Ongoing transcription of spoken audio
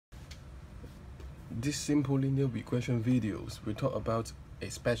This simple linear regression videos will talk about a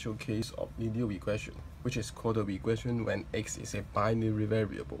special case of linear regression, which is called a regression when x is a binary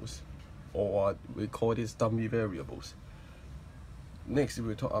variables, or we call this dummy variables. Next,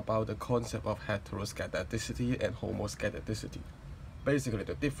 we'll talk about the concept of heteroscedasticity and homoscedasticity. Basically,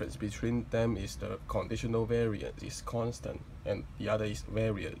 the difference between them is the conditional variance is constant and the other is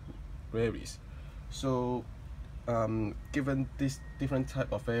varies. So given this different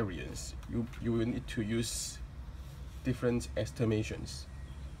type of variance, you will need to use different estimations,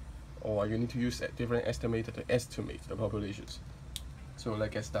 or you need to use a different estimator to estimate the populations. So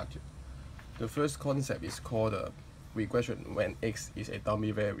let's get started. The first concept is called a regression when x is a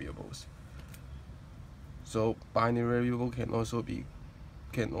dummy variables. So binary variable can also be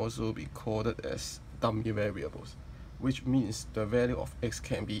called as dummy variables, which means the value of x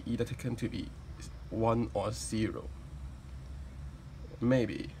can be either taken to be 1 or 0.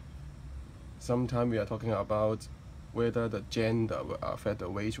 Maybe sometime we are talking about whether the gender will affect the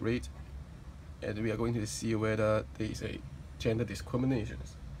wage rate, and we are going to see whether there is a gender discrimination.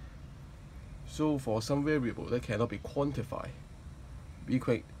 So for some variable that cannot be quantified, we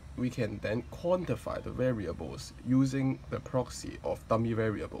can then quantify the variables using the proxy of dummy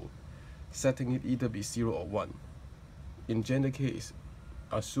variable, setting it either be 0 or 1. In gender case,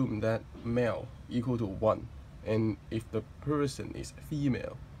 assume that male equal to 1, and if the person is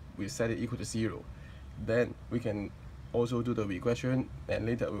female, we set it equal to 0. Then we can also do the regression, and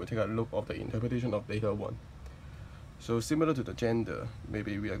later we will take a look of the interpretation of data 1. So similar to the gender,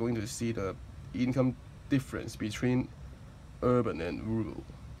 maybe we are going to see the income difference between urban and rural.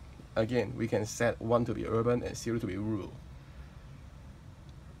 Again, we can set 1 to be urban and 0 to be rural.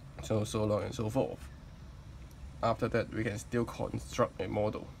 So on and so forth. After that, we can still construct a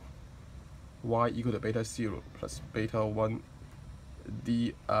model. Y equal to beta 0 plus beta 1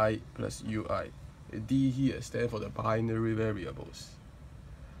 di plus ui. D here stands for the binary variables.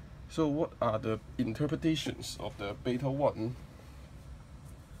 So what are the interpretations of the beta 1?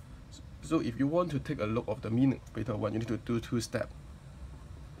 So if you want to take a look of the meaning of beta 1, you need to do 2 steps.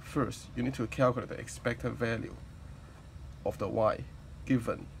 First, you need to calculate the expected value of the y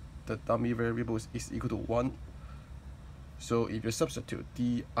given the dummy variables is equal to 1. So if you substitute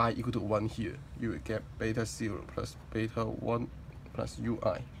di equal to 1 here, you will get beta 0 plus beta 1 plus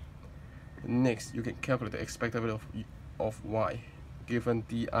ui. Next, you can calculate the expected value of y given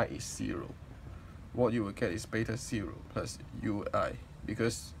di is 0. What you will get is beta 0 plus ui,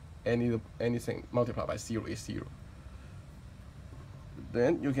 because anything multiplied by 0 is 0.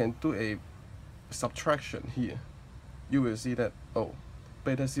 Then you can do a subtraction here. You will see that, oh,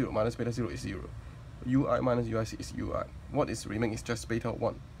 beta 0 minus beta 0 is 0. ui minus ui is ui. What is remaining is just beta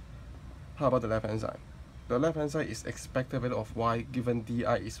 1. How about the left hand side? The left hand side is expected value of y given di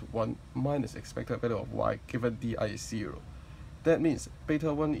is 1 minus expected value of y given di is 0. That means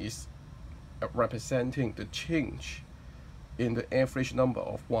beta 1 is representing the change in the average number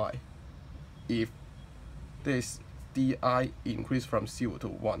of y if this di increase from 0 to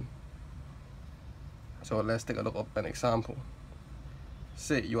 1. So let's take a look at an example.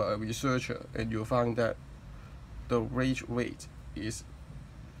 Say you are a researcher and you find that the wage rate is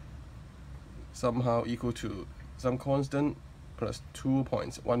somehow equal to some constant plus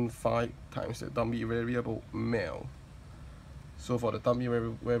 2.15 times the dummy variable male. So for the dummy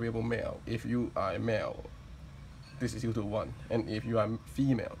variable male, if you are a male, this is equal to 1, and if you are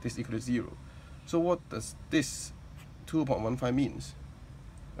female, this is equal to 0. So what does this 2.15 means?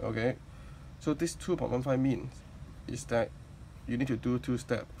 Okay, so this 2.15 means is that you need to do 2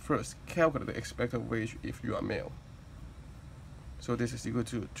 steps. First, calculate the expected wage if you are male. So this is equal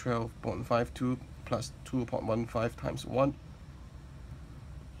to 12.52 plus 2.15 times 1.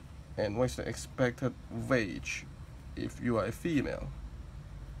 And what's the expected wage if you are a female?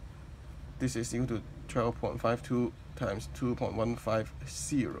 This is equal to 12.52 times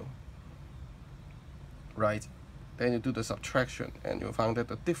 2.150. Right? Then you do the subtraction and you'll find that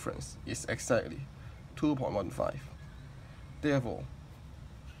the difference is exactly 2.15. Therefore,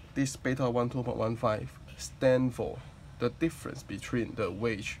 this beta 1 2.15 stands for the difference between the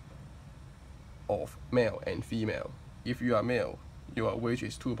wage of male and female. If you are male, your wage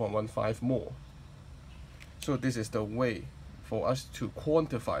is 2.15 more. So this is the way for us to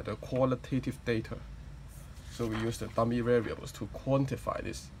quantify the qualitative data. So we use the dummy variables to quantify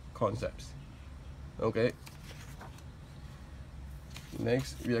these concepts. Okay.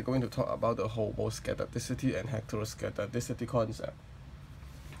 Next, we are going to talk about the homoscedasticity and heteroscedasticity concept.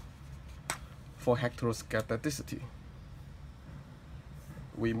 For heteroscedasticity,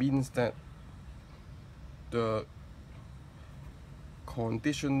 we means that the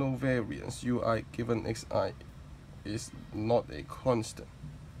conditional variance ui given xi is not a constant.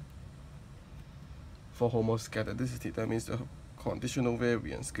 For homoscedasticity, that means the conditional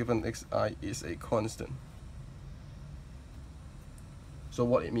variance given xi is a constant. So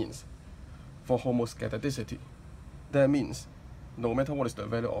what it means? For homoscedasticity, that means no matter what is the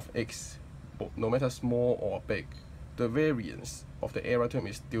value of x, no matter small or big, the variance of the error term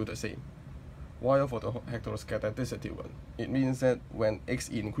is still the same. While for the heteroscedasticity one, it means that when x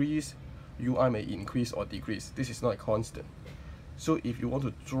increase, ui may increase or decrease. This is not a constant. So if you want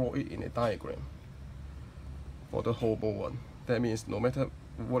to draw it in a diagram for the homo one, that means no matter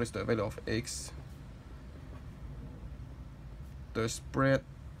what is the value of x, the spread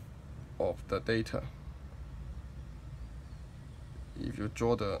of the data, if you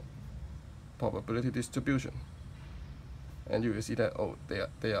draw the probability distribution, and you will see that, oh,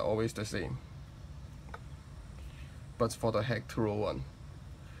 they are always the same. But for the hetero one,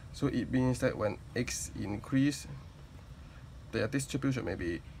 so it means that when x increase, their distribution may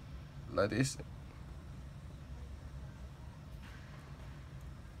be like this.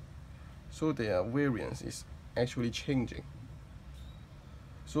 So their variance is actually changing.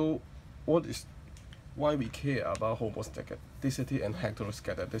 So why we care about homoscedasticity and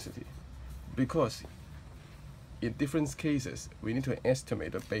heteroscedasticity? Because in different cases, we need to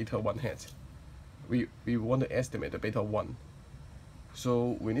estimate the beta 1 hat. We want to estimate the beta 1.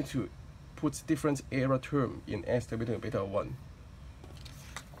 So we need to put different error term in estimating beta 1.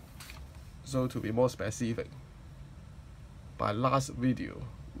 So to be more specific, by last video,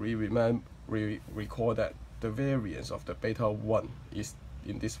 we recall that the variance of the beta 1 is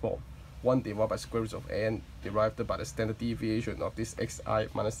in this form: 1 divided by square root of n derived by the standard deviation of this xi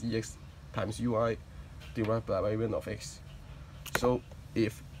minus ex times ui derived by variance of x. So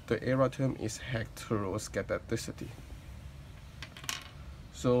if the error term is heteroscedasticity,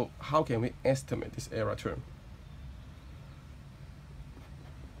 so how can we estimate this error term?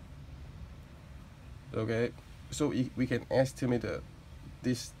 Okay, so we can estimate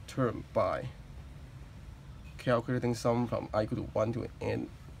this term by calculating sum from I equal to 1 to n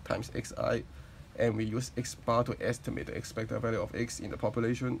times xi, and we use x bar to estimate the expected value of x in the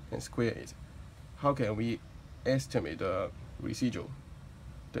population and square it. How can we estimate the residual,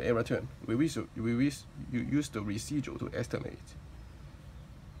 the error term? We use the residual to estimate.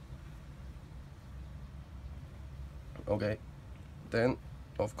 Okay, then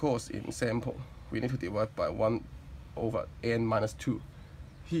of course in sample we need to divide by 1 over n minus 2.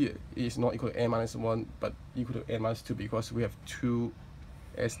 Here it is not equal to n minus 1 but equal to n minus 2 because we have two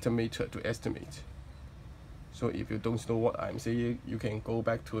estimator to estimate. So if you don't know what I'm saying, you can go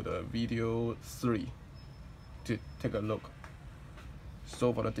back to the video 3 to take a look.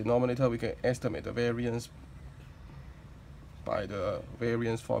 So for the denominator, we can estimate the variance by the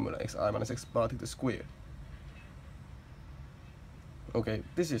variance formula xi minus x bar to the square. Okay,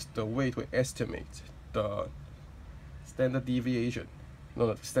 this is the way to estimate the standard deviation,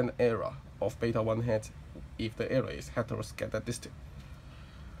 the standard error of beta 1 hat if the error is heteroscedastic.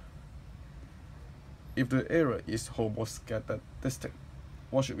 If the error is homoscedastic,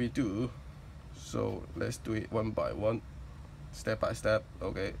 what should we do? So let's do it one by one, step by step.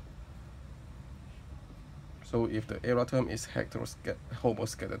 Okay, so if the error term is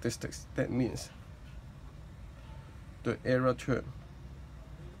homoscedastic, that means the error term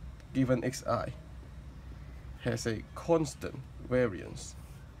given xi has a constant variance.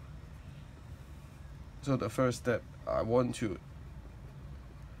 So the first step, I want to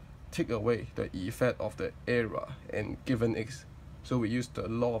take away the effect of the error and given x. So we use the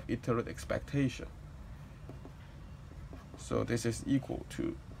law of iterate expectation. So this is equal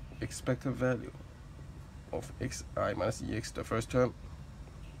to expected value of xi minus ex, the first term,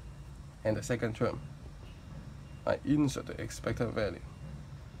 and the second term, I insert the expected value.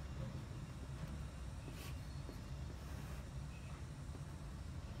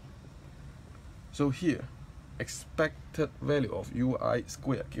 So here, expected value of ui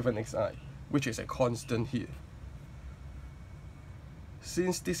squared given xi, which is a constant here.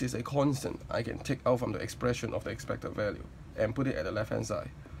 Since this is a constant, I can take out from the expression of the expected value and put it at the left hand side.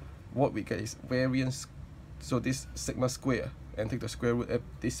 What we get is variance, so this sigma square, and take the square root,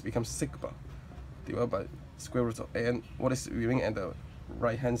 this becomes sigma divided by square root of n. What is remaining at the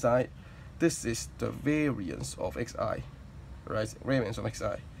right hand side? This is the variance of xi, right? Variance of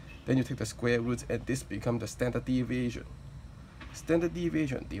xi. Then you take the square root and this becomes the standard deviation. Standard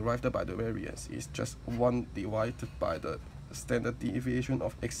deviation derived by the variance is just 1 divided by the standard deviation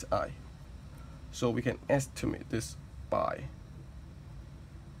of xi. So we can estimate this by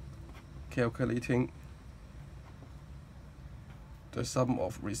the sum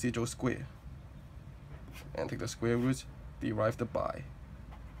of residual square, and take the square root derived by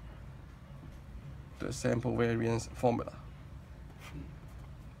the sample variance formula.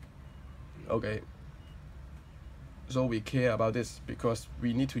 Okay, so we care about this because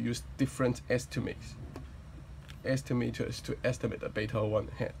we need to use different estimators to estimate the beta 1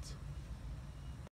 hat.